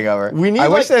for the hangover. I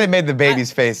wish that it made the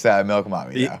baby's face Milk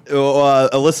Mommy. Yeah.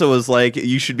 Alyssa was like,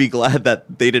 "You should be glad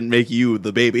that they didn't make you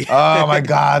the baby." Oh my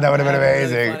God, that would have been Really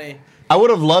amazing. funny. I would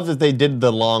have loved if they did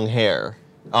the long hair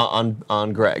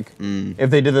on Greg. If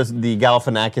they did the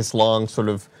Galifianakis long sort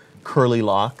of curly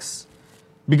locks.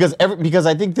 Because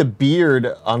I think the beard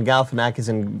on Galifianakis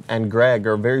and Greg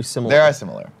are very similar. They are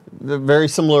similar. They're very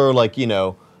similar, like,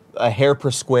 a hair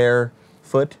per square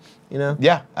foot,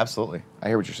 Yeah, absolutely. I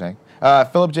hear what you're saying.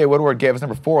 Philip J. Woodward gave us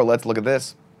number 4. Let's look at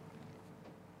this.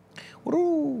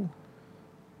 Woo.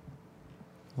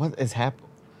 What is happening?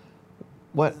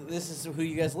 What This is who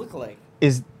you guys look like.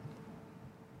 is...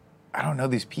 I don't know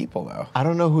these people though. I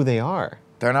don't know who they are.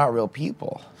 They're not real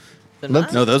people. They're Look-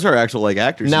 not? No, those are actual like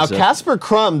actors. Now, and stuff. Casper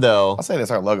Crumb, though, I'll say this: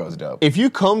 our logo is dope. if you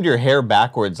combed your hair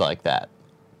backwards like that,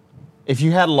 if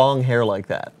you had long hair like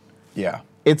that, Yeah.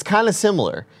 it's kind of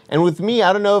similar. And with me,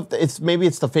 I don't know if maybe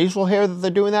it's the facial hair that they're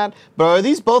doing that, but are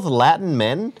these both Latin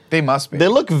men? They must be. They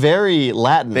look very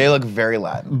Latin. They look very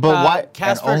Latin. But why?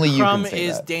 Casper only you can Crumb say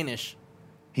is that. Danish.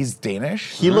 He's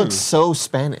Danish. He looks so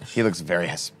Spanish. He looks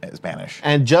very Spanish.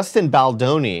 And Justin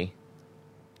Baldoni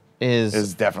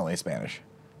is Definitely Spanish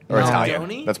or No. Italian.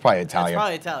 Baldoni? That's probably That's Italian.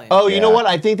 probably Italian. Oh, you know Yeah. what?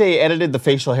 I think they edited the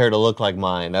facial hair to look like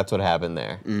mine. That's what happened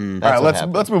there. That's All right, what let's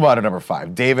happened. move on to number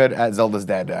 5. David at Zelda's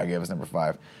Dad gave us number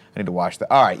 5. I need to watch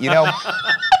that. All right,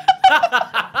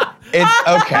 it's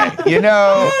okay. I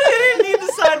didn't need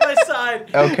the side by side.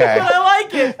 Okay. But I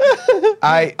like it.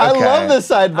 I love the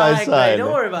side by All right, side. great.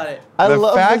 Don't worry about it. I The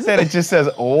love fact this- that it just says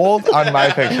old on my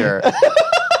picture.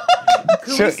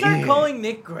 Could So- we start calling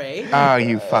Nick Gray? Oh,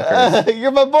 you fuckers.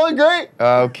 You're my boy, great.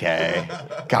 Okay.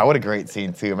 God, what a great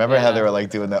scene too. Remember how Yeah. they were like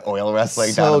doing the oil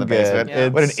wrestling So down in the good. basement? Yeah.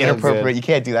 What an It's so inappropriate. good. You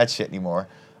can't do that shit anymore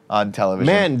on television.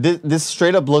 Man, this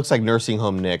straight up looks like nursing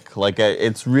home Nick. Like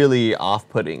it's really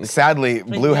off-putting. Sadly,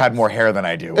 Blue had more hair than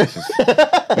I do, which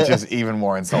is even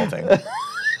more insulting.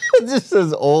 It just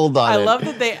says old on I it. love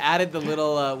that they added the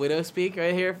little widow speak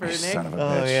right here for Nick. Son of a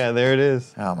Oh bitch. yeah, there it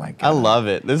is. Oh my god. I love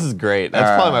it. This is great.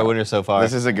 That's probably my winner so far.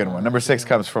 This is a good one. Number 6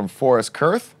 comes from Forrest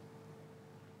Kurth.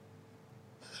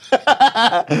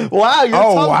 wow, you're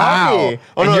Oh Tom wow. Hardy.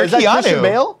 Oh And no, you're is that Christian Keanu.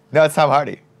 Bale? No, it's Tom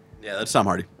Hardy. Yeah, that's Tom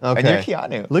Hardy. Okay. And you're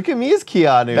Keanu. Look at me as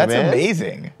Keanu, That's man.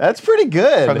 amazing. That's pretty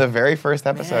good. From the very first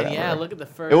episode. Man, yeah, ever. look at the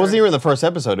fur. it wasn't even the first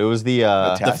episode. It was the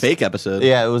The The test. fake episode.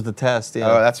 yeah, it was the test. Yeah.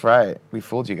 Oh, that's right. We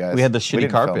fooled you guys. we had the We shitty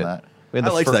didn't film carpet. that. We had I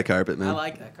the liked fur- that carpet, man. I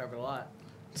like that carpet a lot.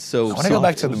 So I want to go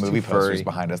back to It the was movie too posters furry.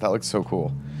 behind us. That looks so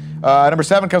cool. Number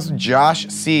 7 comes from Josh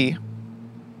C.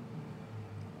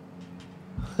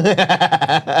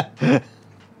 That's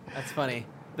funny.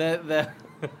 The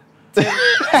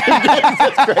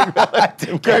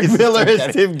Greg Miller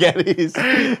is Tim Geddes.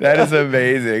 That is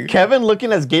amazing. Kevin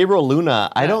looking as Gabriel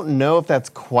Luna. I don't know if that's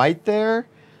quite there,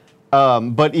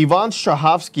 but Yvonne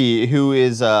Strahovski, who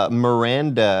is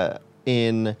Miranda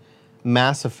in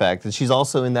Mass Effect, and she's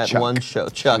also in that Chuck. one show.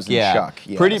 She Chuck, was in yeah. Chuck,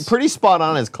 yes. Pretty spot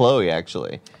on as Chloe,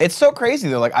 actually. It's so crazy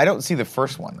though. Like I don't see the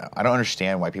first one though. I don't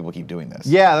understand why people keep doing this.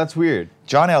 Yeah, that's weird.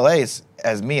 John L.A.'s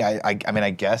as me. I mean,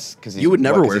 I guess because You would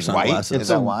never wear sunglasses. Is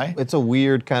that why? It's a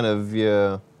weird kind of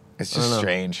yeah. It's I don't just know.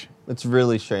 strange. It's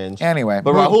really strange. Anyway,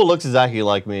 but Rahul looks exactly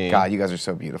like me. God, you guys are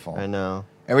so beautiful. I know.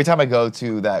 Every time I go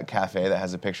to that cafe that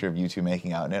has a picture of you two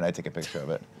making out in it, I take a picture of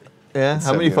it. Yeah. It's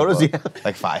How so many photos do you beautiful. have?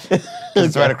 Like 5. 'Cause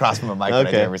it's right across from a mic that I do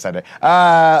Okay. every Sunday.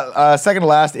 Second to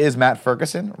last is Matt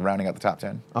Ferguson, rounding out the top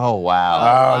 10. Oh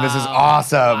wow. Oh, this is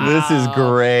awesome. This is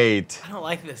great. I don't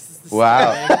like this. This is the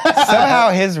Wow. same thing. Somehow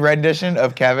his rendition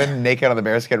of Kevin naked on the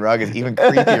bearskin rug is even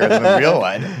creepier than the real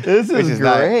one. This which is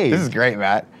nice. great. This is great,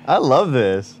 Matt. I love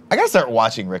this. I gotta start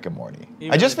watching Rick and Morty.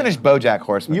 You I just really finished BoJack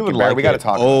Horseman. You would Barry, like we gotta it.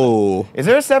 talk about it. Oh. Is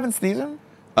there a 7th season?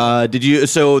 Did you?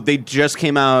 So they just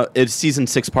came out. It's season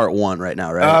 6, part 1 right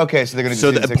now, right? Oh, okay, so they're gonna do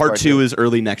So season 6, part 2 is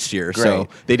early next year. Great. So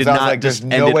they did 'Cause I was not like, just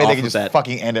there's end no it way off they could of just that.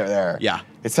 fucking end it there. Yeah.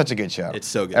 It's such a good show. It's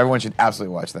so good. Everyone should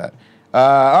absolutely watch that. All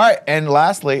right, and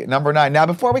lastly, number 9. Now,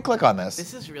 before we click on This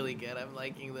this, is really good. I'm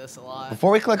liking this a lot.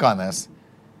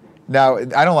 now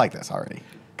I don't like this already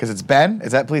because it's Ben.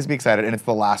 Is that Please Be Excited, and it's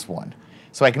the last one.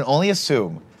 So I can only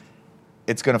assume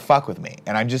it's gonna fuck with me,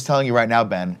 and I'm just telling you right now,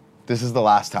 Ben, this is the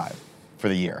last time for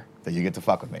the year that you get to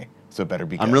fuck with me. So it better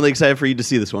be good. I'm really excited for you to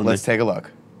see this one. Let's take a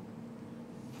look.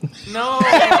 No.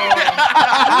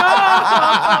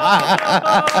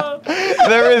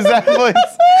 The resemblance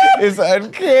is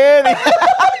uncanny.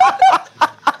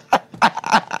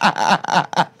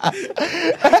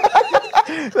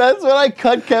 That's when I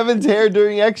cut Kevin's hair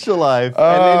during Extra Life,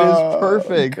 and it is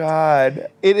perfect. God,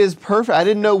 It is perfect. We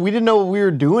didn't know what we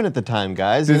were doing at the time,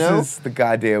 guys. this you know, is the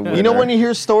goddamn winner. you know when you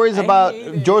hear stories I about hate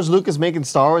it. George Lucas making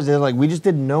Star Wars, they're like, we just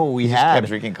didn't know what we just had. kept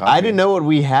drinking coffee. I didn't know what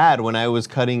we had when I was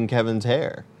cutting Kevin's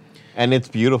hair, and it's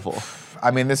beautiful.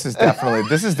 I mean, this is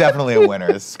definitely a winner.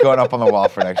 This is going up on the wall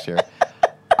for next year.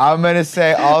 I'm gonna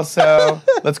say also,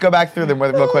 let's go back through them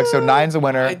real quick. So 9's a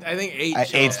winner. I think 8.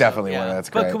 should 8's also- definitely one. That's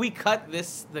But great. could we cut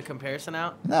the comparison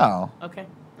out? No. Okay.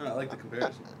 I like the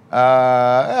comparison.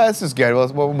 This is good.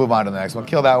 We'll move on to the next one.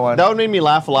 Kill that one. That one made me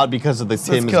laugh a lot because of the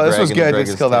Tim. Let's kill, this Greg was and good. Greg Let's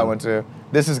is kill that Tim. one too.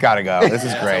 This has got to go. This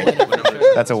is great.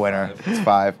 That's a winner. It's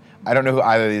 5. I don't know who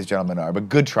either of these gentlemen are, but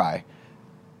good try.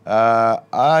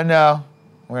 No.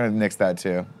 We're gonna nix that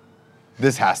too.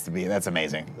 This has to be. That's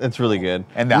amazing. It's really good.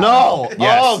 And that no, one.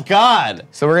 Yes. oh God,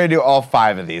 So we're gonna do all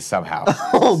 5 of these somehow.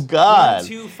 oh God.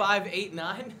 2, 5, 8,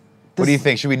 9. What do you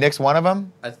think? Should we nix one of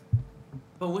them?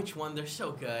 But which one? They're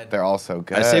so good. They're all so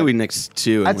good. I say we nix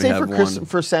 2 and I'd we say have for one.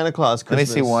 for Santa Claus Let me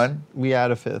Christmas. see one. We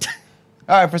add a 5th.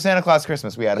 All right, for Santa Claus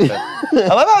Christmas, we had a 5th. I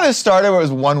love how this started where it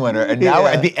was one winner, and now we're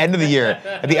at the end of the year,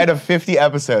 at the end of 50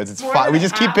 episodes, it's 5. We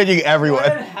just keep picking More everyone.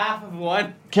 than half of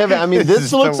one. Kevin, I mean, This this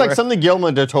is looks the like worst. something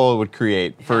Guillermo del Toro would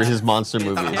create for his monster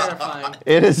movies. Terrifying.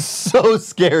 It is so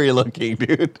scary looking,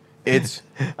 dude. It's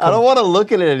I don't want to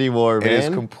look at it anymore, It is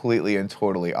man. completely and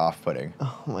totally off-putting,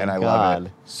 my and I love God.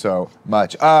 it so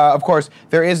much. Of course,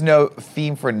 there is no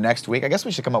theme for next week. I guess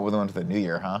we should come up with one for the new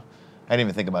year, huh? I didn't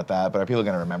even think about that, but are people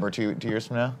going to remember 2 years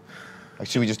from now? Like,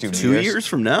 should we just do New 2 Year's? years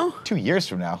from now? 2 years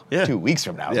from now. Yeah. 2 weeks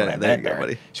from now. Is Yeah, what I there meant you go,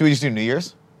 buddy. Should we just do New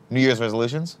Year's? New Year's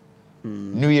resolutions?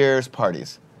 New Year's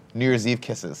parties. New Year's Eve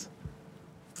kisses.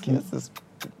 Kisses.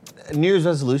 New Year's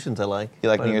resolutions, I like. You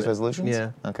like quite New a Year's bit. resolutions?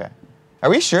 Yeah. Okay. Are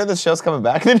we sure this show's coming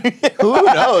back in the new year? Who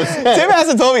knows? Tim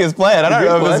hasn't told me his plan. I don't Good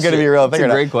know if this is going to be a real question. thing It's a or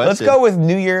not. great Let's question. go with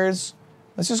New Year's.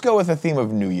 Let's just go with a theme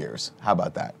of New Year's. How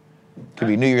about that? Could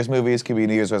be New Year's movies, could be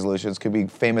New Year's resolutions, could be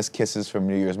famous kisses from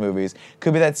New Year's movies,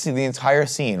 could be that scene, the entire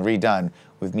scene redone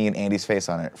with me and Andy's face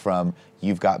on it from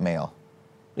You've Got Mail.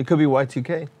 It could be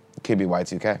Y2K. Could be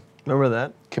Y2K. Remember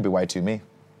that? Could be Y2Me.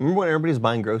 Remember when everybody's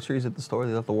buying groceries at the store?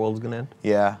 They thought the world was gonna end.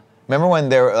 Yeah. Remember when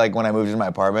they were like when I moved into my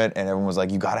apartment and everyone was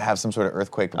like, you got to have some sort of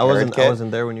earthquake prepared kit? I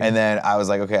wasn't there when you. And then I was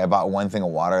like, okay, I bought one thing of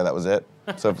water. That was it.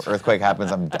 So if earthquake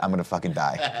happens, I'm gonna fucking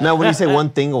die. Now, when you say one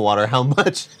thing of water, how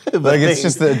much? Like it's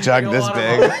just a jug this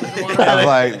big. I'm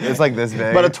like it's like this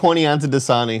big. about a 20-ounce of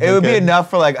Dasani. It would be enough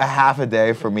for like a half a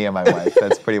day for me and my wife.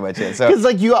 That's pretty much it. So Because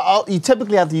like you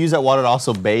typically have to use that water to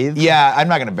also bathe. yeah, I'm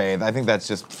not gonna bathe. I think that's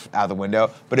just out the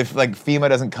window. But if like FEMA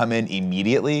doesn't come in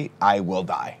immediately, I will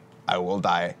die. I will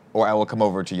die, or I will come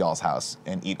over to y'all's house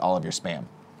and eat all of your spam.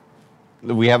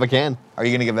 We have a can. Are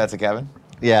you gonna give that to Kevin?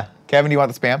 Yeah. Kevin, do you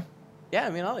want the spam? Yeah, I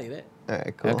mean, I'll eat it. All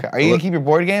right, cool. Okay. Are you gonna keep your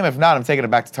board game? If not, I'm taking it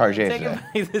back to Tarjay Take today.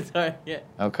 it back to Target.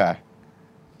 Okay.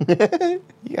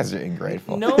 You guys are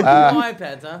ingrateful. No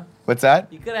iPads, huh? What's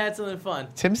that? You could have had something fun.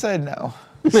 Tim said no.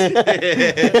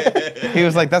 He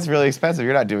was like, "That's really expensive.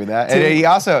 You're not doing that." And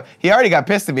he already got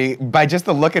pissed at me by just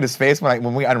the look at his face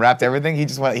when we unwrapped everything. He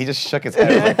just shook his head.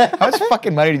 He was like, how much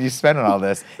fucking money did you spend on all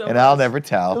this? And I'll never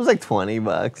tell. It was like $20,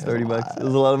 $30. It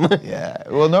was a lot of money. Yeah.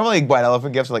 Well, normally white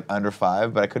elephant gifts are like under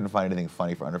 $5, but I couldn't find anything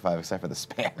funny for under $5 except for the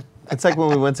spam. It's like when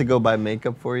we went to go buy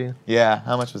makeup for you. Yeah.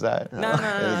 How much was that? No, it's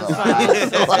a fine.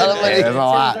 It's a lot of money. It was a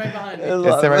lot. Right behind me.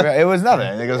 It was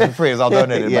nothing. It was for free. It was all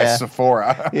donated by Yeah.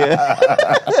 Sephora.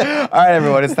 Yeah. All right,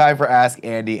 everyone. It's time for Ask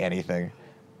Andy Anything.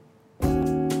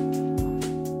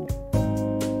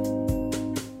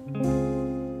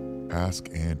 Ask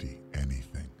Andy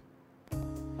anything.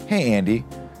 Hey, Andy.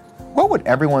 What would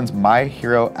everyone's My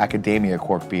Hero Academia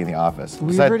quirk be in the office?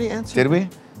 We already answered Did we? Yeah.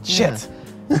 Shit.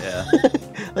 Yeah.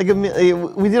 Like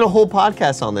we did a whole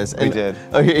podcast on this. We did.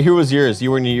 Oh, here was yours.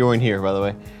 You weren't here, by the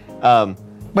way.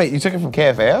 Wait, you took it from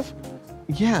KFAF?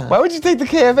 Yeah. Why would you take the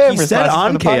KFAF He responses said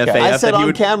on from the podcast? KFAF. I said that he on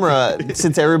would- camera,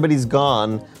 since everybody's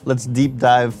gone, let's deep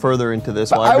dive further into this.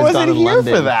 But while I everybody's wasn't gone in here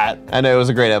London. for that. I know, it was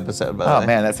a great episode, by the Oh way.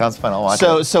 man, that sounds fun. I'll watch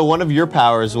So, it. so one of your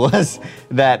powers was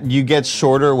that you get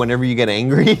shorter whenever you get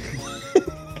angry.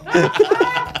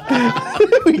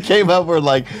 We came up with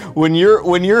like when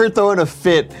you're throwing a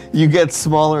fit, you get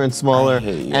smaller and smaller. I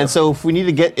hate you. And so we need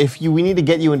to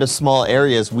get you into small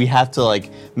areas, we have to like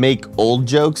make old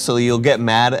jokes so you'll get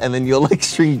mad and then you'll like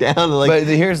shrink down and like But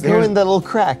here's- go in that little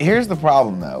crack. Here's the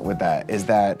problem though with that is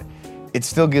that it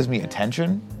still gives me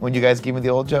attention when you guys give me the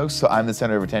old jokes, so I'm the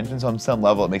center of attention. So on some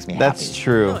level, it makes me happy. That's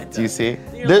true. Do you see?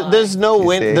 There's no You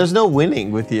win. see? There's no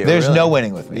winning with you. There's really. no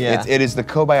winning with me. Yeah. It is the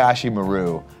Kobayashi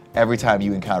Maru every time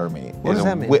you encounter me. What does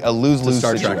that mean? A lose-lose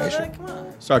Star Trek. situation. Come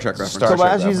on. Star Trek reference. Star Trek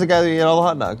Kobayashi's the guy that ate all the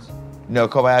hot dogs. No,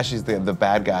 Kobayashi's the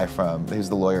bad guy he's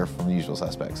the lawyer from The Usual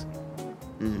Suspects.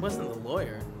 He wasn't the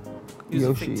lawyer. He was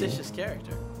Yoshi. a fictitious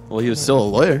character. Well, he was still a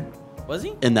lawyer Was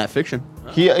he? in that fiction.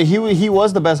 He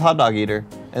was the best hot dog eater,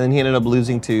 and then he ended up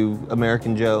losing to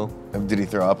American Joe. Did he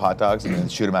throw up hot dogs and then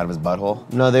shoot him out of his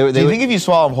butthole? No, they Do you would- think if you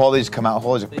swallow them whole, they just come out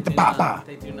whole? They Just do bah, bah. not.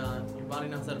 They do not. Your body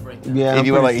knows how to break them. Yeah, If I'm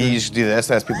you were like, pretty you just do this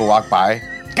as people walk by,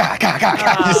 gah, gah, gah,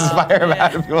 gah, you just fire them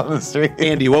out of people on the street.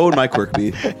 Andy, what would my quirk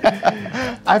be?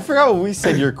 I forgot what we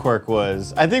said your quirk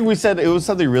was. I think we said it was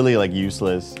something really like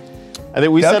useless. I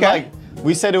think we said Okay.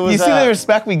 we said it was. You see the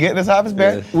respect we get in this office,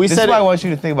 Barrett? We This said is why it- I want you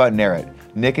to think about Narrett,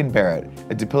 Nick and Barrett,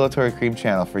 a depilatory cream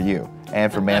channel for you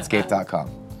and for manscaped.com.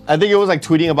 I think it was like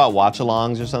tweeting about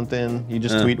watch-alongs or something. You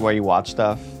just tweet while you watch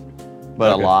stuff,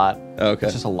 but Okay. a lot. Okay.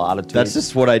 It's just a lot of tweets. That's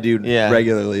just what I do Yeah.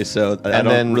 regularly, so I And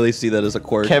don't then really see that as a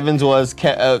quirk. Kevin's was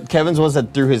that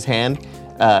through his hand,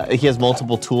 he has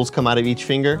multiple tools come out of each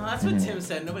finger. Oh, that's what Tim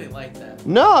said. Nobody liked that.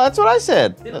 No, that's what I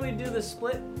said. Didn't we do the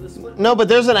split? The split? No, but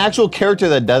there's an actual character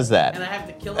that does that. And I have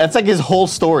to kill him? That's like his whole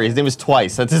story. His name is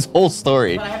Twice. That's his whole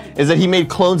story. But I have to Is that he made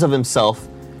clones of himself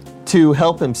to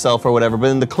help himself or whatever. But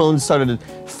then the clones started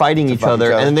fighting each fight other,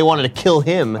 each other. and then they wanted to kill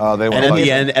him. Oh, they And want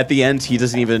at the end, he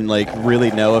doesn't even like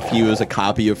really know if he was a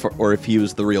copy of or if he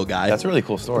was the real guy. That's a really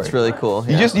cool story. It's really cool.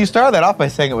 You yeah. you started that off by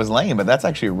saying it was lame, but that's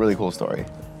actually a really cool story.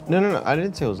 No. I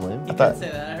didn't say it was lame. You thought- did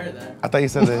say that. I heard that. I thought you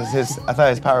said that I thought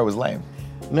his power was lame.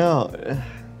 No.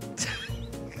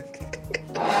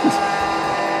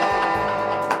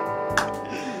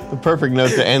 The perfect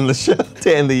note to end the show,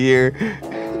 to end the year.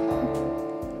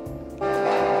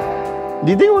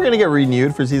 Do you think we're gonna get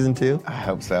renewed for season 2? I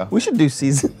hope so. We should do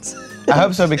seasons. I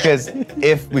hope so because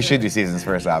if we should do seasons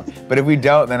first off, but if we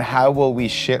don't, then how will we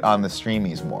shit on the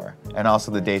streamies more and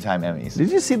also the daytime Emmys?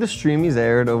 Did you see the streamies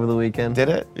aired over the weekend? Did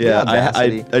it? yeah, the I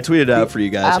audacity. tweeted out for you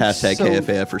guys hashtag Absolute-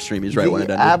 KFAF for streamies right when it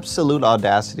The ended. absolute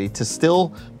audacity to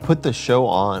still put the show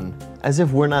on as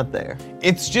if we're not there.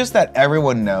 It's just that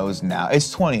everyone knows now. It's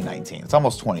 2019. It's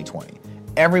almost 2020.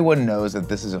 Everyone knows that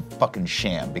this is a fucking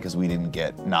sham because we didn't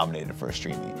get nominated for a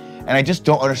streamie. And I just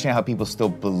don't understand how people still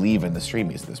believe in the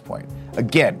streamies at this point.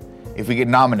 Again, if we get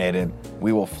nominated,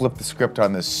 we will flip the script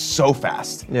on this so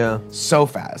fast. Yeah. So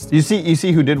fast. You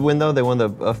see who did win though? They won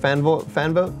the fan vote.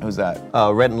 Who's that?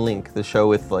 Rhett and Link, the show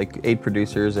with like 8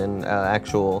 producers and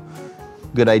actual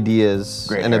good ideas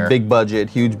Great and hair. a big budget,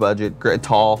 huge budget, great,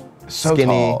 tall, So skinny.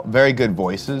 tall. Very good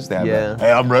voices. They have Yeah.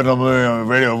 hey, I'm Red, I'm a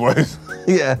radio voice.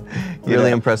 Yeah, You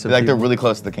really know, impressive. Like they're people. really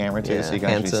close to the camera too, Yeah, so you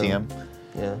can actually see them.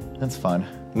 Yeah. That's fun.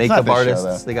 Makeup It's not this show,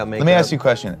 artists, though. they got Let me makeup. ask you a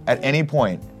question. At any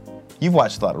point, you've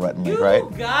watched a lot of Rhett and Link, You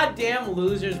right? goddamn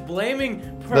losers blaming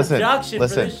Listen, production for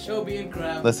listen. this show being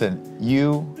crap. Listen,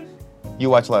 you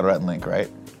watch a lot of Rhett and Link, right?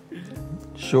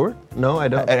 Sure. No, I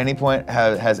don't. At any point,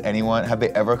 have they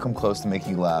ever come close to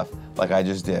making you laugh like I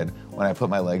just did when I put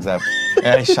my legs up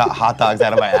And I shot hot dogs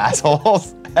out of my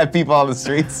assholes at people on the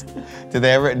streets. Do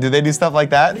they do stuff like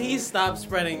that? Please stop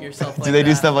spreading yourself like that. Do they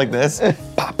do stuff like this?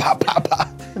 Pop, pop, pop, pop.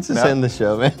 Let's just end the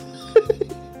show, man.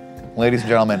 Ladies and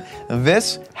gentlemen,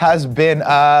 this has been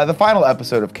the final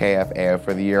episode of KFAF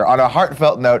for the year. On a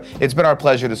heartfelt note, it's been our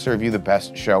pleasure to serve you the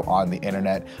best show on the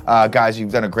internet. Guys,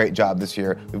 you've done a great job this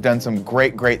year. We've done some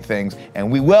great, great things,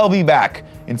 and we will be back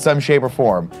in some shape or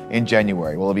form in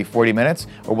January. Will it be 40 minutes,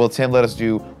 or will Tim let us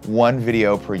do one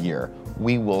video per year?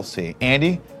 We will see.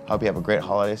 Andy, I hope you have a great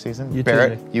holiday season. You too,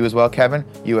 Barrett, Nick. you as well. Kevin,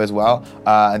 you as well.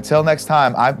 Until next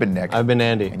time, I've been Nick. I've been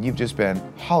Andy. And you've just been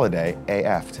Holiday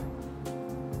AF'd.